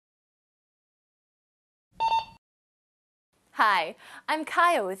Hi, I'm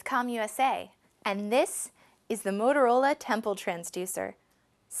Kaya with CommUSA, and this is the Motorola Temple Transducer.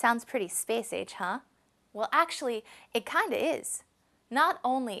 Sounds pretty space age, huh? Well, actually, it kinda is. Not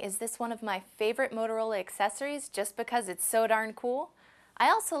only is this one of my favorite Motorola accessories just because it's so darn cool, I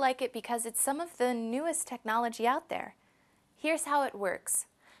also like it because it's some of the newest technology out there. Here's how it works.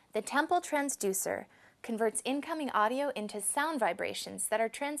 The Temple Transducer converts incoming audio into sound vibrations that are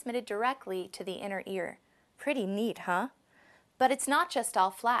transmitted directly to the inner ear. Pretty neat, huh? But it's not just all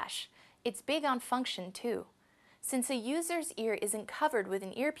flash. It's big on function too. Since a user's ear isn't covered with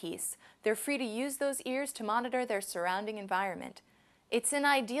an earpiece, they're free to use those ears to monitor their surrounding environment. It's an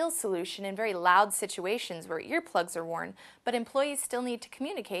ideal solution in very loud situations where earplugs are worn, but employees still need to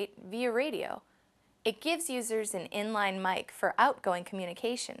communicate via radio. It gives users an inline mic for outgoing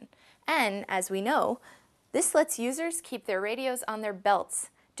communication. And, as we know, this lets users keep their radios on their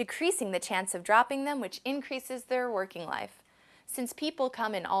belts, decreasing the chance of dropping them, which increases their working life. Since people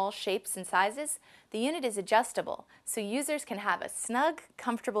come in all shapes and sizes, the unit is adjustable, so users can have a snug,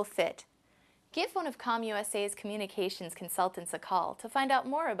 comfortable fit. Give one of CommUSA's communications consultants a call to find out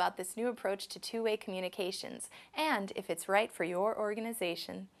more about this new approach to two-way communications and if it's right for your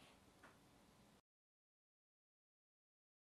organization.